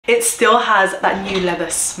it still has that new leather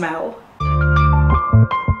smell.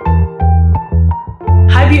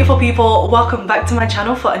 Hi beautiful people, welcome back to my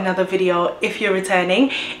channel for another video. If you're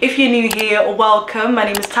returning, if you're new here, welcome. My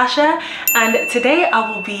name is Tasha and today I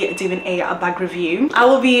will be doing a bag review. I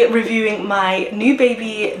will be reviewing my new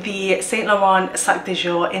baby, the Saint Laurent Sac de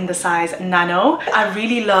Jour in the size nano. I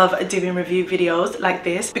really love doing review videos like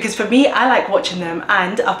this because for me, I like watching them,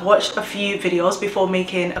 and I've watched a few videos before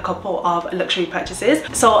making a couple of luxury purchases.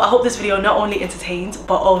 So I hope this video not only entertains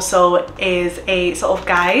but also is a sort of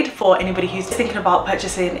guide for anybody who's thinking about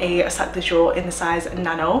purchasing a Sac de Jour in the size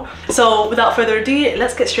nano. So without further ado,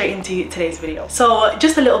 let's get straight into today's video. So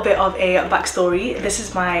just a little bit of a backstory. This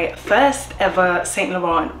is my first ever Saint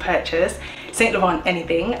Laurent purchase. Saint Laurent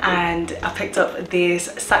anything, and I picked up this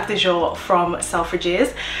Sac de Jour from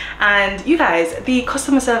Selfridges, and you guys, the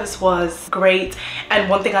customer service was great. And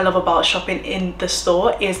one thing I love about shopping in the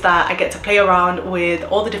store is that I get to play around with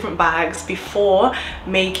all the different bags before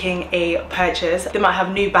making a purchase. They might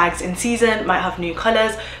have new bags in season, might have new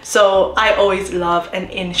colors, so I always love an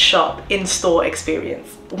in-shop, in-store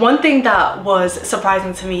experience. One thing that was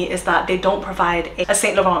surprising to me is that they don't provide a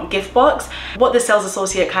Saint Laurent gift box. What the sales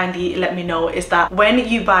associate kindly let me know is that when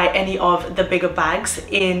you buy any of the bigger bags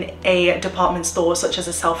in a department store such as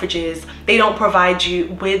a Selfridges, they don't provide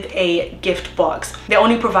you with a gift box. They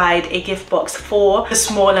only provide a gift box for the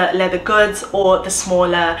smaller leather goods or the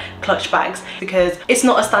smaller clutch bags because it's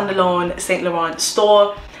not a standalone Saint Laurent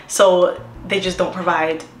store, so they just don't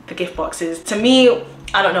provide the gift boxes. To me,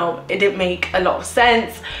 I don't know, it didn't make a lot of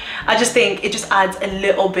sense. I just think it just adds a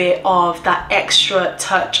little bit of that extra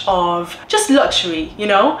touch of just luxury, you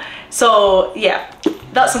know? So yeah,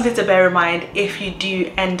 that's something to bear in mind if you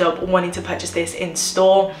do end up wanting to purchase this in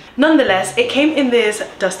store. Nonetheless, it came in this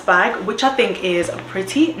dust bag, which I think is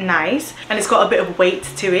pretty nice, and it's got a bit of weight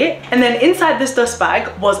to it. And then inside this dust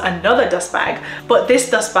bag was another dust bag, but this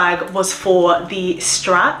dust bag was for the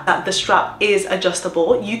strap. The strap is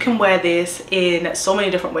adjustable. You can wear this in so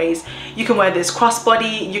many different ways. You can wear this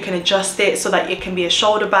crossbody, you can adjust it so that it can be a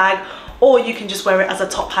shoulder bag, or you can just wear it as a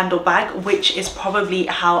top handle bag, which is probably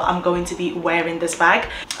how I'm going to be wearing this bag.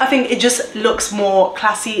 I think it just looks more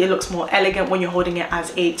classy, it looks more elegant when you're holding it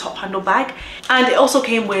as a top handle bag. And it also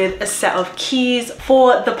came with a set of keys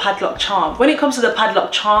for the padlock charm. When it comes to the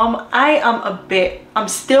padlock charm, I'm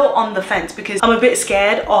still on the fence because I'm a bit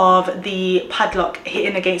scared of the padlock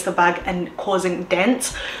hitting against the bag and causing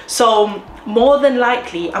dents. So more than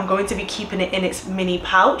likely, I'm going to be keeping it in its mini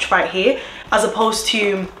pouch right here, as opposed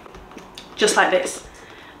to just like this.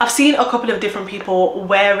 I've seen a couple of different people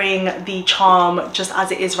wearing the charm just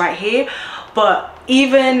as it is right here, but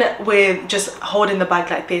even with just holding the bag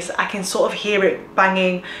like this, I can sort of hear it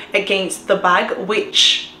banging against the bag,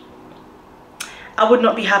 which I would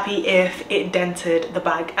not be happy if it dented the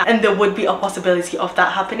bag, and there would be a possibility of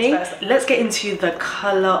that happening. Let's get into the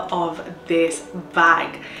color of this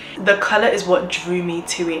bag. The color is what drew me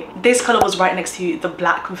to it. This color was right next to the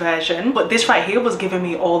black version, but this right here was giving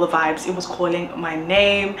me all the vibes. It was calling my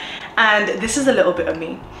name, and this is a little bit of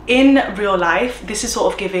me. In real life, this is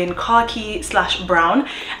sort of giving khaki / brown,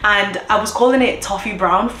 and I was calling it toffee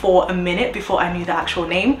brown for a minute before I knew the actual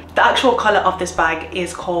name. The actual color of this bag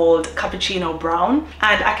is called cappuccino brown,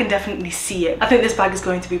 and I can definitely see it. I think this bag is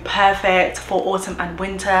going to be perfect for autumn and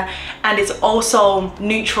winter, and it's also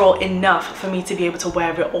neutral enough for me to be able to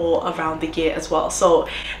wear it all around the year as well. So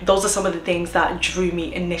those are some of the things that drew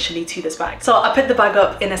me initially to this bag. So I picked the bag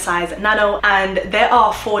up in a size nano, and there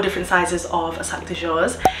are 4 different sizes of Sac de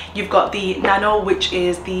Jours. You've got the nano, which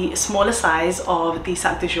is the smaller size of the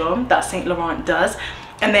Sac de Jour that Saint Laurent does,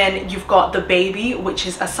 and then you've got the baby, which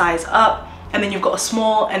is a size up, and then you've got a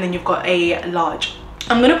small, and then you've got a large.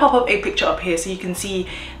 I'm going to pop up a picture up here so you can see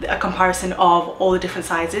a comparison of all the different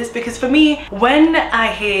sizes, because for me, when I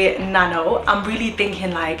hear nano, I'm really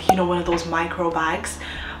thinking like, you know, one of those micro bags,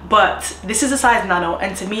 but this is a size nano,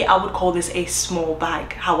 and to me, I would call this a small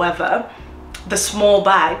bag. However, the small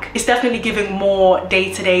bag is definitely giving more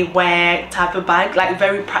day-to-day wear type of bag, like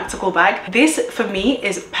very practical bag. This for me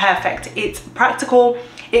is perfect. It's practical,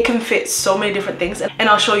 it can fit so many different things, and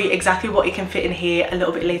I'll show you exactly what it can fit in here a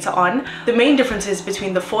little bit later on. The main differences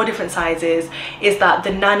between the 4 different sizes is that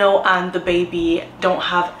the nano and the baby don't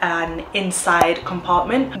have an inside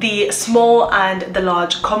compartment. The small and the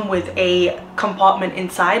large come with a compartment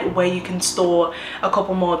inside where you can store a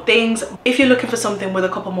couple more things. If you're looking for something with a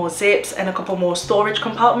couple more zips and a couple more storage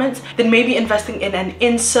compartments, then maybe investing in an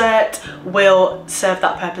insert will serve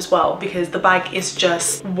that purpose well, because the bag is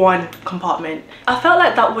just one compartment. I felt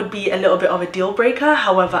like that would be a little bit of a deal breaker.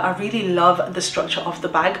 However, I really love the structure of the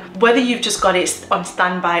bag. Whether you've just got it on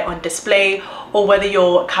standby on display, or whether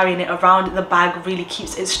you're carrying it around, the bag really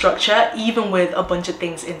keeps its structure even with a bunch of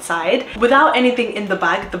things inside. Without anything in the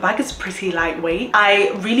bag is pretty lightweight.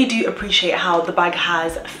 I really do appreciate how the bag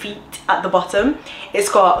has feet at the bottom. It's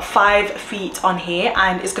got 5 feet on here,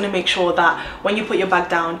 and it's going to make sure that when you put your bag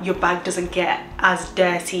down, your bag doesn't get as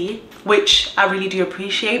dirty, which I really do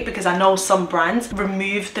appreciate, because I know some brands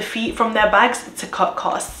remove the feet from their bags to cut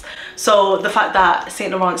costs. So the fact that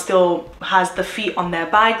Saint Laurent still has the feet on their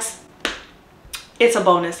bags, it's a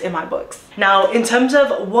bonus in my books. Now, in terms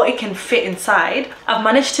of what it can fit inside, I've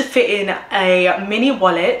managed to fit in a mini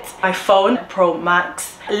wallet, my phone Pro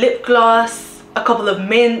Max, lip gloss, a couple of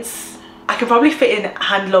mints. I can probably fit in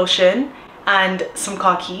hand lotion and some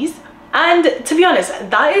car keys. And to be honest,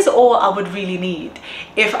 that is all I would really need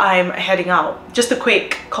if I'm heading out. Just a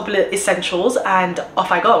quick couple of essentials and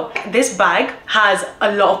off I go. This bag has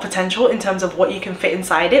a lot of potential in terms of what you can fit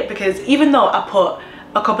inside it, because even though I put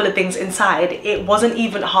a couple of things inside, it wasn't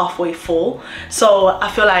even halfway full. So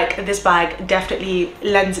I feel like this bag definitely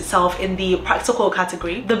lends itself in the practical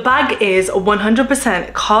category. The bag is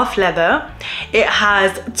 100% calf leather. It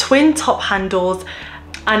has twin top handles,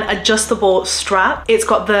 an adjustable strap. It's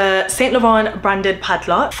got the Saint Laurent branded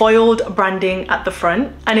padlock, foiled branding at the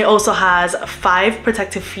front, and it also has 5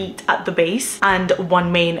 protective feet at the base and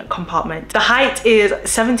 1 main compartment. The height is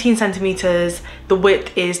 17 centimeters, the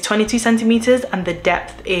width is 22 centimeters, and the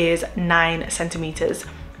depth is 9 centimeters.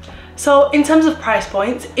 So in terms of price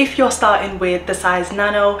points, if you're starting with the size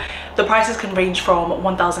nano, the prices can range from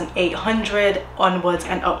 1,800 onwards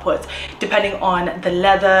and upwards, depending on the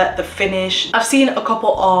leather, the finish. I've seen a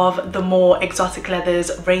couple of the more exotic leathers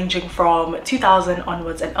ranging from 2,000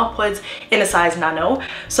 onwards and upwards in a size nano.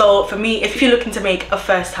 So for me, if you're looking to make a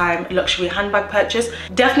first time luxury handbag purchase,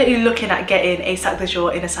 definitely looking at getting a Sac de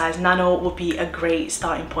Jour in a size nano would be a great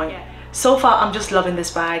starting point. So far, I'm just loving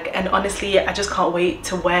this bag, and honestly, I just can't wait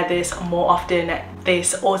to wear this more often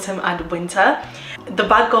this autumn and winter. The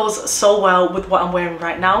bag goes so well with what I'm wearing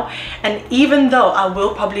right now, and even though I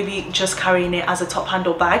will probably be just carrying it as a top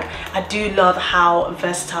handle bag, I do love how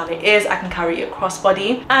versatile it is. I can carry it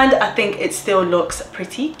crossbody, and I think it still looks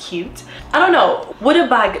pretty cute. I don't know, would a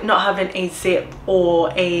bag not having a zip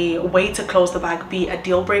or a way to close the bag be a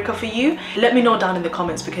deal breaker for you? Let me know down in the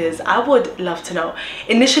comments, because I would love to know.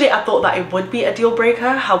 Initially, I thought that it would be a deal breaker.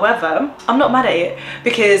 However, I'm not mad at it,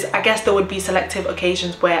 because I guess there would be selective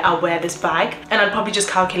occasions where I wear this bag, and I'd probably just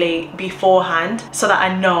calculate beforehand so that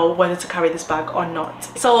I know whether to carry this bag or not.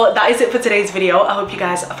 So that is it for today's video. I hope you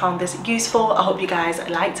guys found this useful. I hope you guys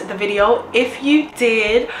liked the video. If you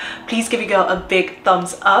did, please give your girl a big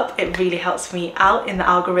thumbs up. It really helps me out in the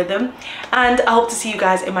algorithm, and I hope to see you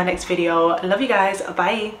guys in my next video. Love you guys.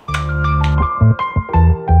 Bye.